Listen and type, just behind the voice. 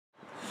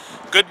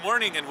Good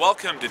morning and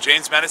welcome to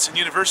James Madison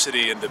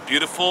University in the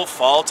beautiful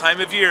fall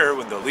time of year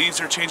when the leaves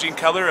are changing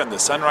color and the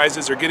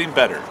sunrises are getting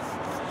better.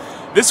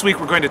 This week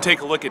we're going to take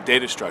a look at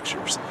data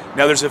structures.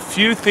 Now there's a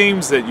few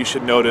themes that you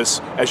should notice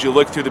as you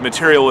look through the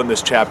material in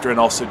this chapter and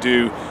also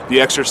do the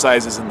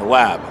exercises in the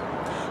lab.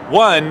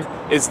 One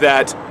is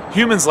that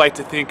humans like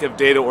to think of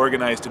data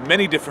organized in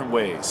many different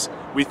ways.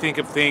 We think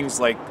of things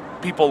like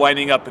people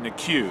lining up in a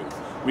queue.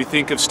 We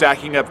think of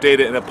stacking up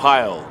data in a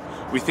pile.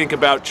 We think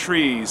about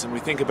trees, and we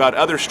think about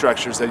other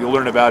structures that you'll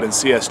learn about in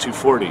CS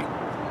 240.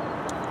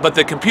 But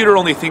the computer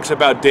only thinks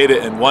about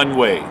data in one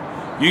way.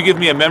 You give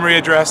me a memory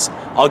address,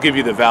 I'll give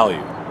you the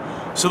value.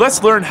 So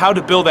let's learn how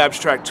to build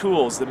abstract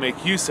tools that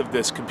make use of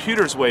this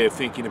computer's way of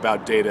thinking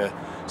about data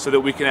so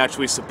that we can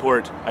actually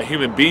support a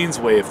human being's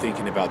way of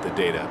thinking about the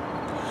data.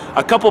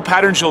 A couple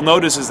patterns you'll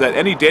notice is that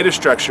any data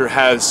structure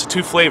has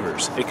two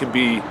flavors. It can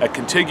be a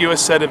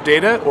contiguous set of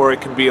data, or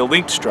it can be a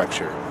linked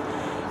structure.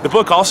 The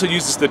book also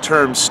uses the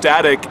terms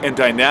static and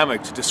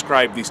dynamic to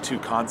describe these two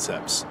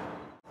concepts.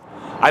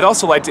 I'd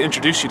also like to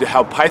introduce you to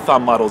how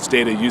Python models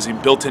data using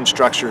built-in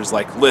structures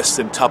like lists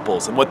and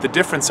tuples and what the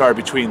difference are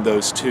between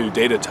those two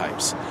data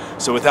types.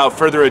 So without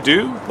further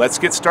ado, let's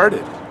get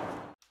started.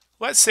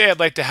 Let's say I'd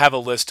like to have a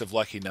list of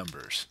lucky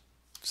numbers.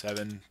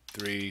 7,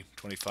 3,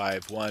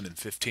 25, 1, and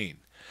 15.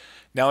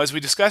 Now as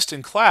we discussed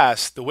in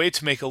class, the way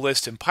to make a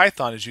list in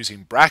Python is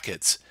using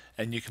brackets,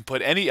 and you can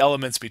put any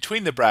elements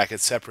between the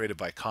brackets separated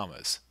by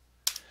commas.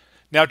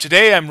 Now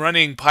today I'm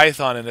running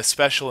Python in a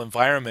special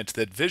environment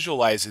that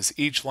visualizes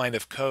each line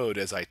of code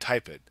as I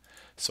type it.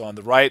 So on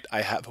the right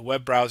I have a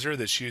web browser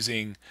that's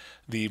using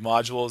the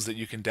modules that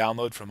you can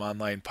download from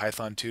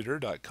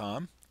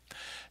onlinepythontutor.com,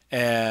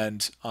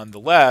 and on the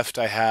left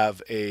I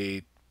have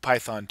a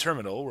Python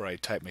terminal where I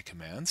type my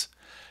commands.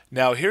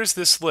 Now here's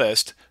this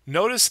list.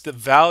 Notice the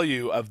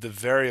value of the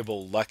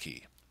variable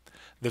lucky.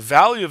 The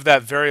value of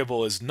that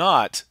variable is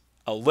not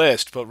a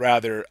list, but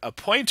rather a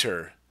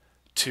pointer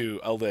to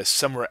a list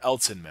somewhere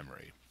else in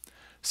memory.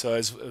 So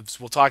as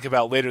we'll talk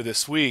about later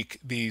this week,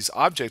 these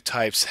object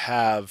types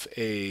have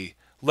a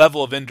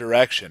level of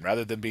indirection.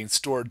 Rather than being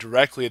stored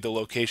directly at the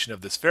location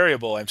of this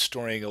variable, I'm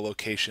storing a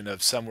location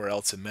of somewhere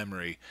else in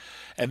memory.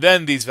 And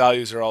then these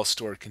values are all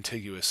stored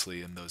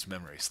contiguously in those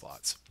memory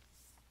slots.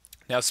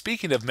 Now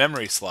speaking of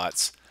memory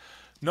slots,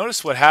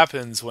 notice what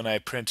happens when I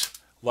print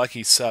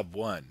lucky sub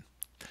 1.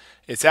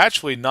 It's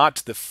actually not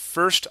the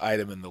first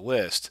item in the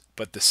list,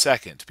 but the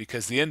second,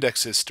 because the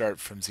indexes start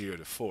from 0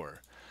 to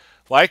 4.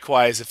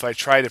 Likewise, if I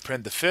try to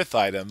print the fifth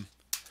item,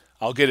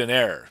 I'll get an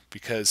error,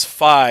 because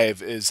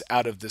 5 is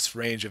out of this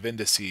range of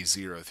indices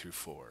 0 through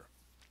 4.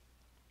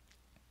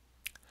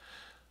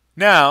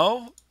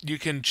 Now, you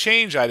can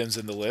change items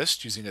in the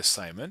list using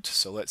assignment.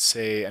 So let's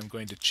say I'm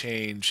going to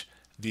change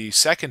the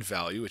second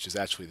value, which is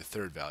actually the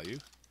third value,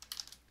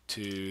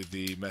 to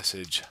the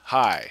message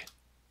hi.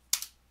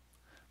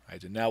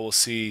 Right, and now we'll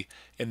see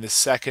in the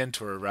second,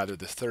 or rather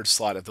the third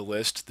slot of the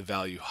list, the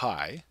value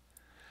hi.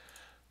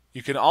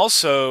 You can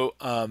also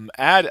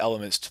add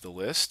elements to the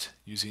list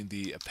using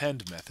the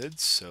append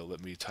methods. So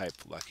let me type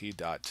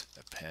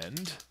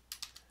lucky.append,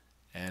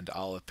 and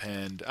I'll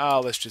append,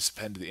 let's just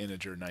append the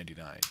integer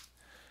 99.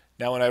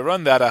 Now when I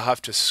run that, I'll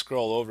have to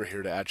scroll over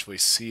here to actually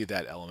see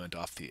that element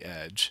off the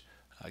edge,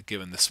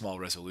 given the small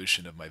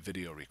resolution of my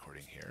video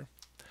recording here.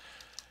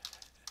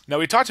 Now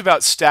we talked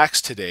about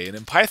stacks today, and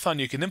in Python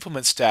you can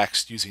implement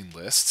stacks using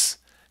lists,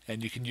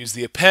 and you can use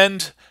the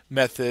append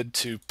method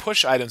to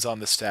push items on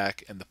the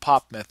stack and the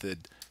pop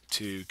method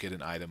to get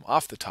an item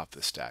off the top of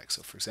the stack.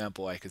 So for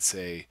example, I could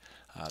say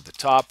the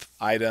top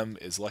item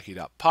is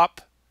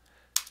lucky.pop.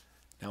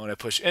 Now when I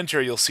push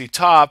enter, you'll see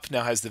top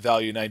now has the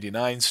value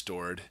 99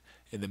 stored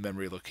in the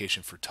memory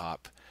location for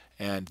top,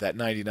 and that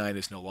 99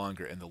 is no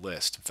longer in the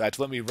list. In fact,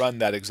 let me run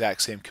that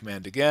exact same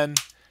command again.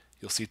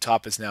 You'll see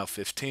top is now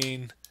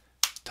 15.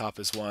 Top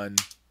is 1,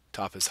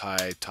 top is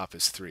high, top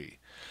is 3.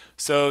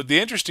 So the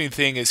interesting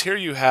thing is here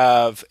you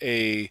have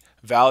a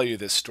value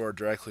that's stored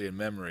directly in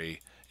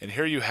memory, and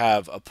here you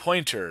have a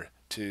pointer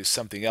to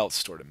something else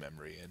stored in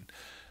memory. And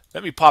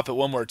let me pop it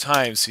one more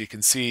time so you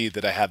can see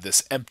that I have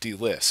this empty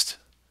list.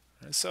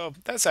 So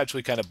that's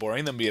actually kind of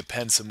boring. Let me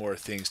append some more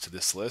things to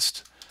this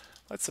list.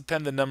 Let's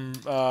append the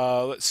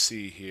let's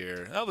see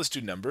here. Let's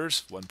do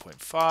numbers.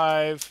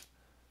 1.5.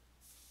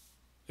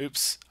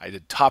 Oops, I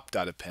did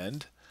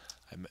top.append.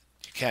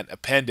 You can't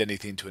append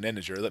anything to an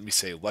integer. Let me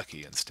say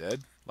lucky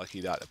instead.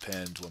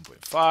 Lucky.append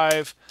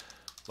 1.5,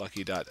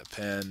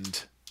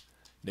 lucky.append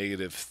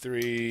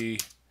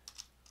 -3,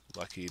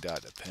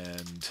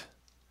 lucky.append,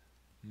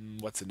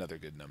 what's another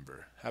good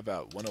number? How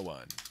about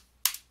 101?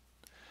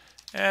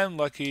 And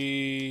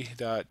lucky.append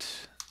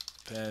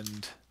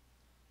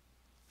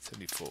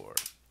 74.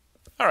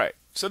 Alright,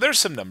 so there's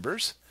some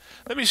numbers.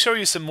 Let me show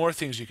you some more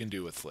things you can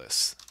do with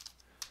lists.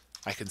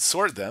 I can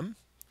sort them.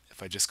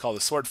 I just call the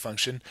sort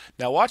function.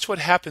 Now watch what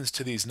happens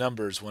to these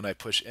numbers when I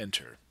push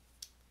enter.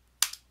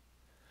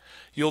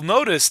 You'll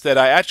notice that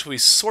I actually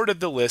sorted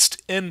the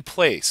list in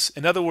place.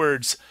 In other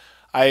words,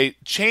 I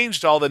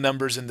changed all the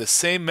numbers in the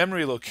same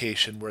memory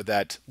location where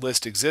that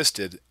list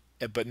existed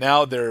but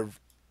now they're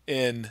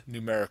in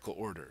numerical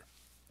order.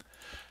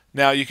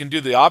 Now you can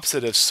do the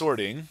opposite of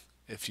sorting.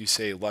 If you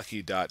say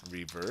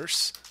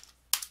lucky.reverse,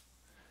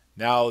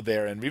 now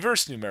they're in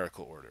reverse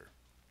numerical order.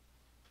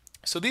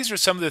 So these are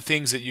some of the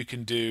things that you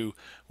can do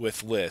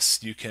with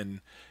lists. You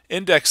can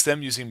index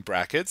them using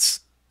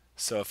brackets.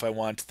 So if I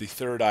want the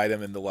third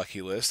item in the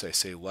lucky list, I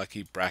say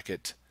lucky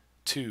bracket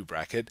 2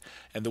 bracket.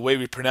 And the way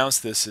we pronounce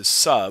this is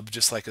sub,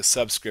 just like a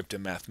subscript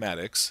in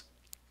mathematics.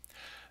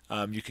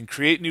 You can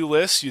create new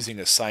lists using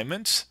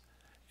assignment,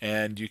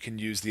 and you can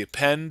use the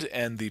append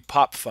and the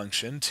pop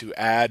function to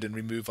add and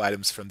remove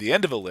items from the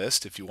end of a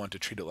list if you want to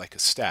treat it like a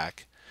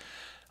stack.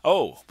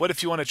 Oh, what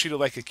if you want to treat it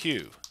like a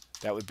queue?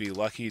 That would be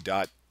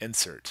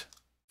lucky.insert.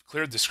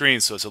 Cleared the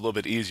screen so it's a little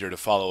bit easier to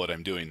follow what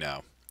I'm doing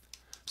now.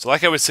 So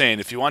like I was saying,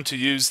 if you want to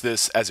use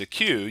this as a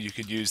queue, you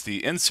could use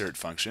the insert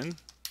function.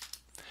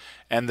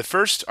 And the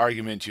first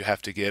argument you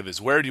have to give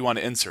is where do you want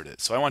to insert it?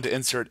 So I want to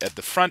insert at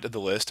the front of the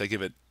list. I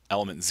give it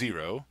element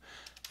 0.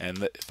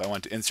 And if I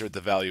want to insert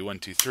the value 1,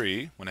 2,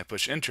 3, when I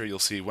push enter, you'll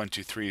see 1,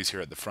 2, 3 is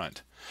here at the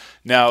front.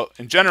 Now,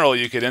 in general,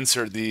 you could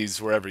insert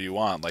these wherever you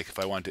want. Like if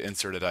I want to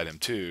insert at item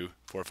 2,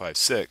 4, 5,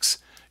 6,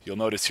 you'll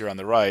notice here on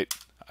the right,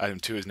 item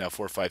 2 is now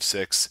 4, 5,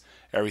 6.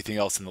 Everything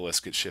else in the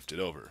list gets shifted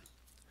over.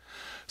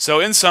 So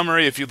in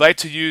summary, if you'd like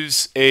to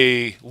use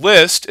a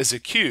list as a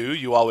queue,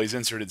 you always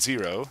insert at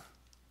 0.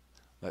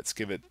 Let's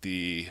give it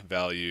the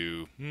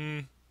value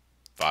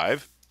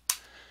 5.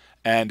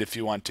 And if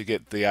you want to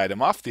get the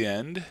item off the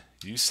end,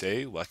 you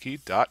say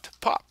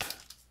lucky.pop.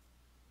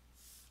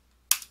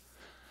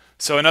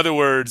 So in other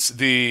words,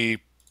 the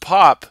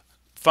pop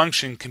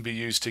function can be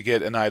used to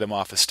get an item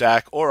off a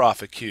stack or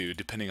off a queue,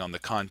 depending on the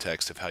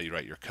context of how you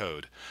write your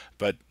code.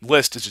 But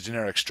list is a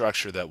generic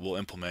structure that will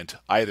implement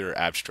either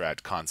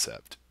abstract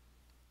concept.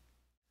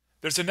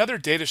 There's another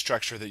data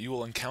structure that you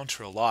will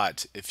encounter a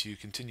lot if you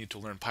continue to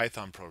learn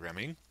Python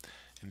programming,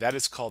 and that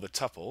is called a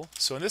tuple.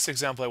 So in this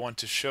example, I want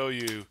to show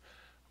you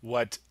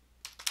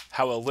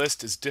how a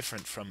list is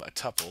different from a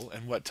tuple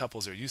and what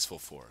tuples are useful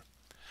for.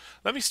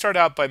 Let me start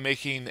out by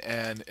making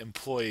an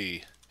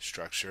employee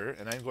structure,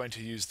 and I'm going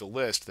to use the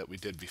list that we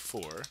did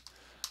before.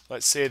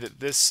 Let's say that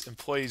this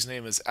employee's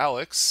name is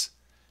Alex,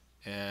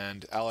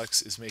 and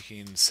Alex is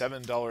making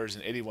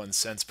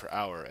 $7.81 per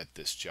hour at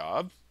this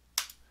job.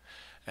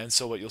 And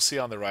so what you'll see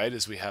on the right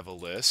is we have a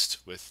list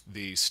with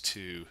these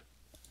two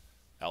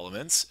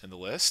elements in the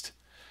list.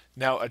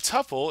 Now a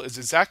tuple is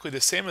exactly the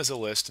same as a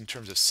list in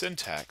terms of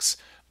syntax,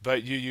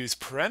 but you use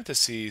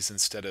parentheses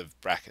instead of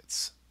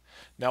brackets.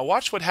 Now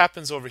watch what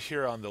happens over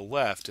here on the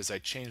left as I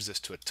change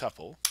this to a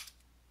tuple.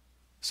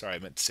 Sorry, I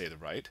meant to say the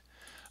right.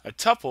 A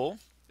tuple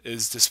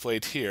is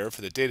displayed here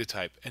for the data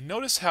type, and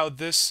notice how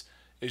this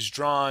is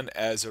drawn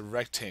as a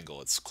rectangle.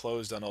 It's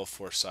closed on all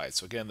 4 sides.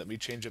 So again, let me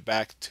change it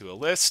back to a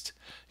list.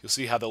 You'll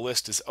see how the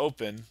list is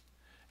open,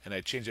 and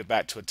I change it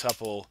back to a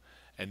tuple,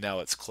 and now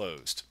it's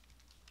closed.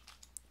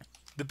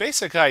 The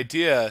basic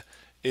idea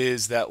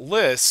is that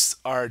lists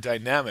are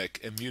dynamic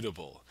and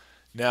mutable.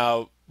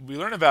 Now, we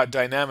learn about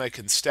dynamic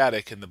and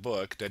static in the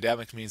book.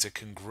 Dynamic means it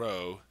can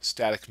grow.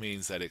 Static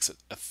means that it's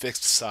a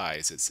fixed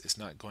size. It's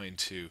not going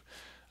to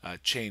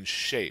change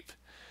shape.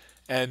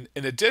 And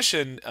in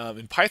addition,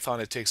 in Python,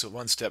 it takes it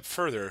one step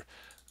further.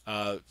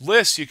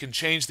 Lists, you can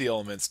change the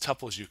elements.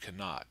 Tuples, you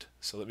cannot.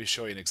 So let me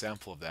show you an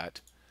example of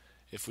that.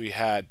 If we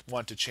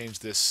want to change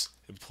this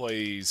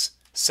employee's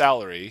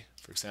salary,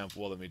 for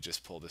example, well, let me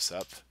just pull this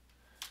up.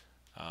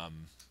 I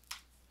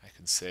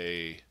can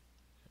say,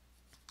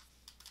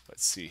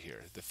 let's see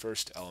here, the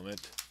first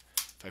element,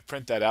 if I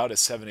print that out as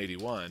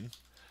 781,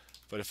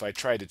 but if I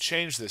try to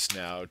change this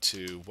now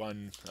to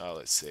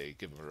let's say,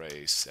 give them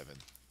array 7,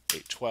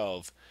 8,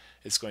 12,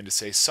 it's going to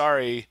say,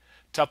 sorry,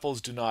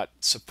 tuples do not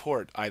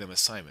support item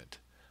assignment.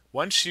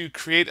 Once you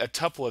create a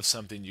tuple of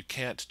something, you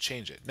can't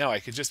change it. Now, I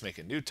could just make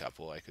a new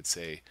tuple. I could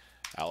say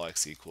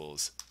Alex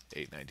equals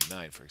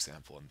 899, for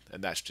example,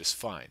 and that's just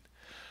fine.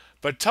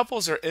 But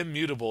tuples are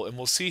immutable, and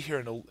we'll see here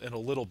in a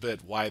little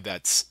bit why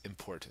that's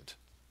important.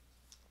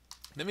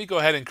 Let me go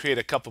ahead and create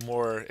a couple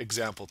more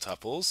example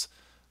tuples,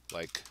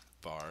 like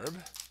Barb.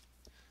 And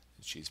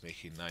she's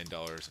making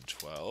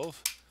 $9.12.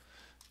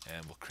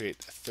 And we'll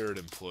create a third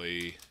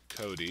employee,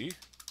 Cody,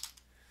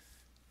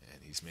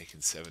 and he's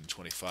making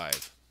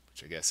 $7.25,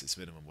 which I guess is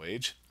minimum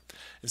wage.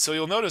 And so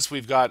you'll notice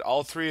we've got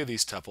all 3 of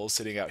these tuples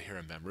sitting out here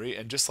in memory,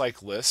 and just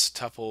like lists,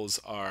 tuples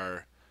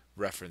are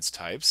reference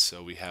types,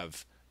 so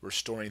we're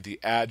storing the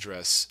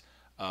address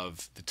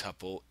of the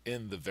tuple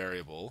in the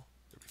variable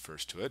that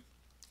refers to it.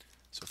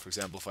 So for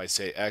example, if I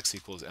say x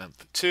equals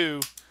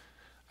emp2,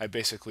 I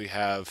basically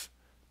have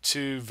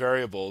 2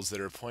 variables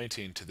that are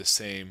pointing to the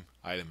same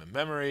item in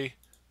memory.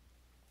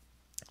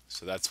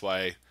 So that's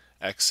why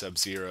x sub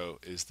 0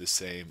 is the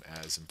same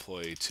as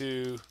employee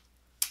 2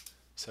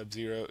 sub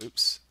 0.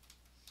 Oops.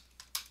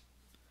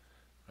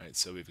 Right,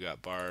 so we've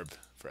got Barb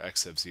for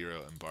x sub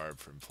 0 and Barb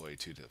for employee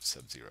 2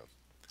 sub 0.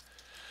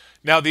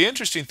 Now the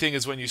interesting thing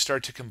is when you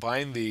start to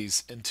combine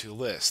these into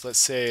lists. Let's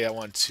say I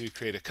want to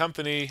create a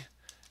company,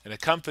 and a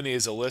company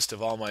is a list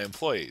of all my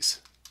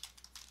employees.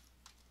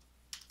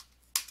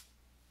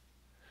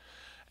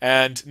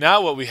 And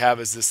now what we have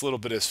is this little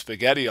bit of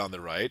spaghetti on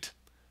the right.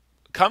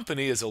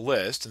 Company is a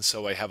list, and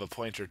so I have a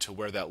pointer to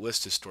where that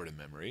list is stored in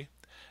memory.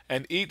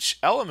 And each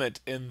element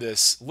in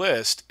this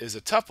list is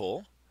a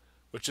tuple,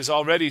 which is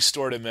already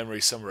stored in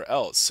memory somewhere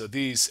else. So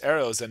these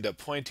arrows end up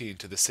pointing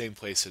to the same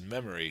place in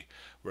memory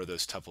where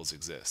those tuples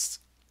exist.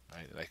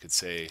 Right? And I could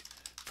say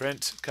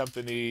print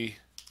company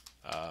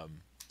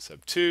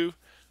sub 2,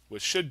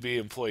 which should be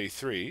employee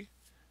 3.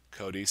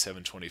 Cody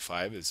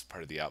 725 is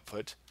part of the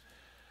output.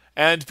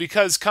 And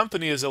because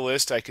company is a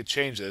list, I could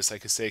change this. I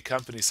could say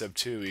company sub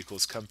 2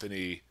 equals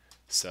company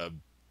sub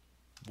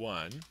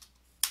 1.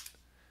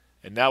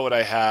 And now what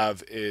I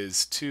have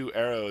is two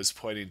arrows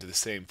pointing to the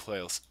same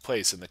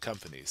place in the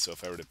company. So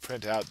if I were to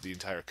print out the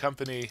entire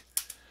company,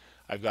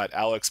 I've got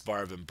Alex,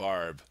 Barb, and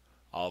Barb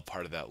all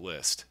part of that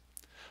list.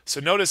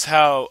 So notice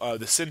how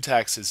the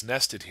syntax is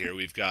nested here.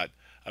 We've got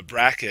a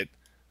bracket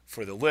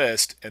for the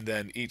list, and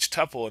then each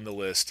tuple in the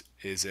list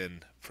is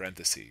in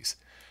parentheses.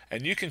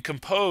 And you can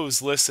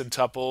compose lists and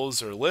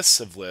tuples or lists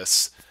of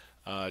lists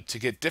to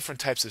get different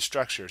types of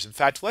structures. In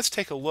fact, let's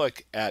take a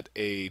look at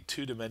a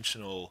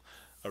two-dimensional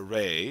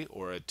array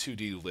or a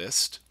 2D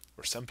list,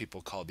 or some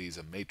people call these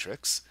a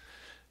matrix,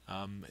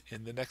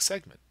 in the next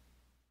segment.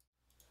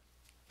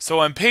 So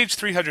on page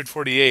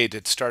 348,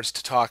 it starts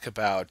to talk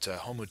about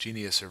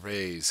homogeneous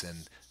arrays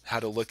and how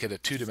to look at a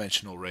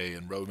two-dimensional array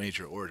in row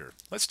major order.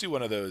 Let's do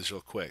one of those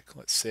real quick.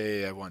 Let's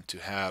say I want to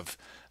have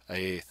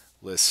a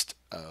list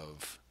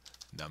of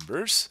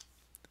numbers,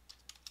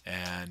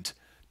 and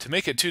to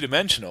make it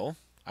two-dimensional,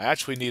 I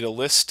actually need a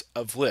list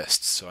of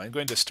lists. So I'm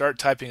going to start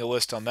typing a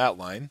list on that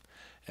line,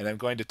 and I'm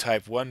going to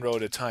type one row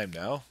at a time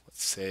now.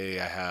 Let's say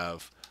I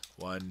have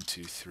 1,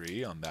 2,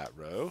 3 on that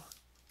row,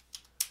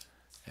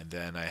 and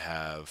then I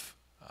have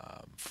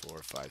 4,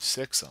 5,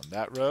 6 on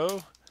that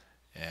row,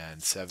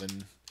 and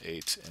 7,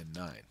 8, and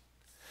 9.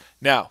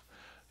 Now,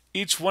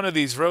 each one of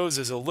these rows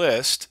is a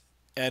list,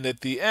 and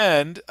at the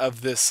end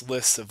of this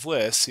list of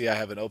lists, see I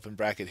have an open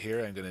bracket here.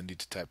 I'm going to need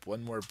to type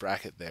one more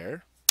bracket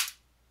there.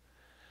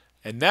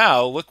 And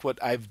now look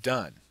what I've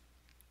done.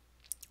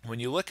 When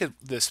you look at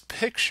this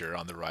picture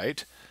on the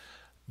right,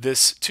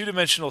 this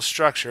two-dimensional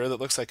structure that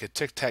looks like a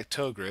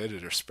tic-tac-toe grid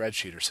or a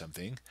spreadsheet or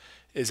something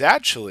is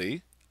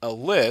actually a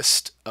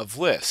list of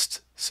lists.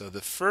 So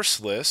the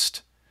first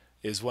list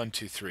is 1,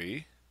 2,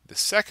 3. The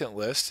second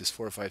list is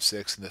 4, 5,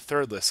 6, and the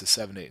third list is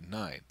 7, 8, and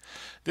 9.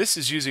 This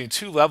is using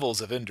two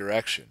levels of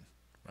indirection,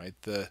 right?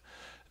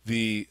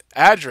 The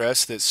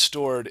address that's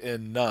stored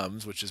in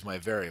nums, which is my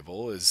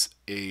variable, is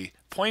a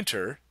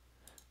pointer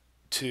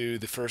to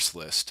the first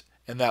list,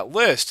 and that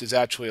list is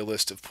actually a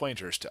list of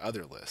pointers to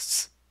other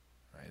lists,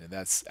 right? And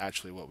that's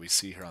actually what we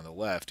see here on the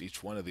left.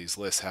 Each one of these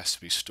lists has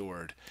to be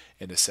stored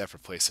in a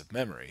separate place of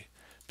memory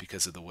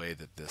because of the way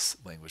that this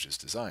language is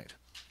designed.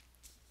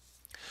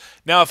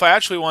 Now, if I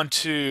actually want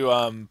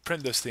to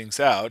print those things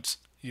out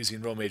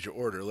using row major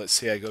order, let's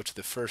say I go to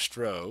the first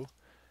row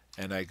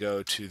and I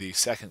go to the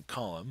second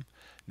column.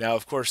 Now,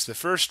 of course, the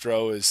first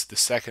row is the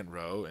second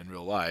row in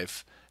real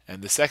life,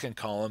 and the second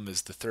column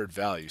is the third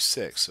value,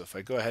 6. So if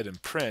I go ahead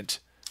and print,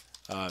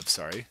 if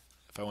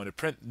I want to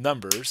print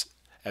numbers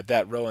at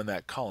that row and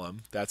that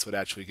column, that's what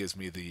actually gives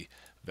me the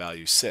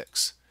value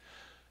 6.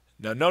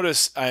 Now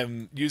notice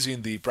I'm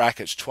using the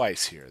brackets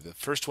twice here. The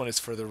first one is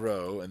for the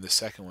row and the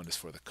second one is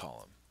for the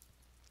column.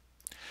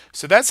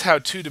 So that's how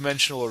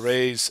two-dimensional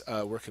arrays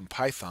work in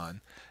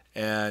Python,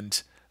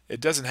 and it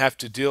doesn't have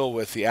to deal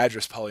with the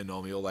address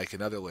polynomial like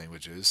in other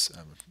languages.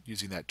 I'm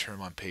using that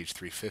term on page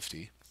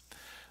 350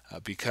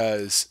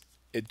 because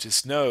it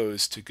just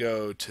knows to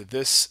go to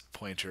this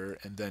pointer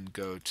and then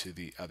go to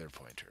the other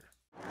pointer.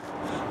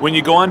 When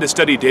you go on to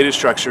study data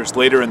structures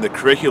later in the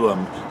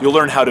curriculum, you'll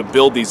learn how to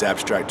build these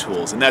abstract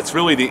tools. And that's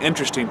really the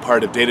interesting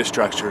part of data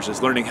structures,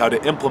 is learning how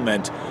to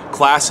implement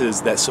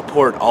classes that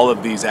support all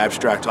of these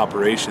abstract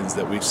operations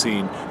that we've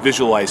seen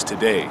visualized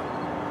today.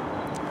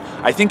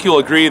 I think you'll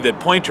agree that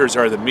pointers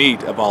are the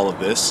meat of all of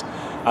this.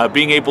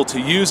 Being able to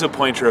use a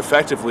pointer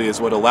effectively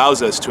is what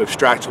allows us to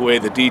abstract away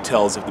the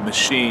details of the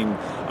machine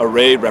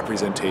array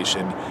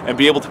representation and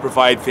be able to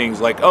provide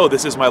things like, oh,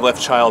 this is my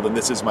left child and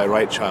this is my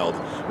right child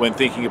when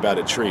thinking about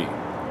a tree.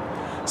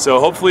 So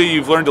hopefully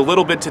you've learned a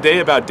little bit today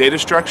about data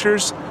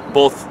structures,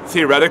 both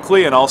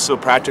theoretically and also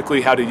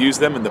practically how to use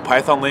them in the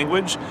Python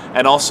language,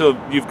 and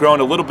also you've grown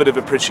a little bit of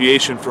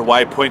appreciation for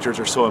why pointers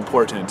are so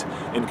important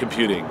in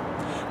computing.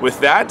 With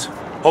that,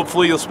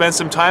 hopefully you'll spend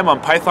some time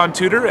on Python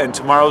Tutor, and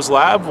tomorrow's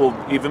lab will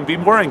even be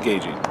more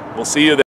engaging. We'll see you then.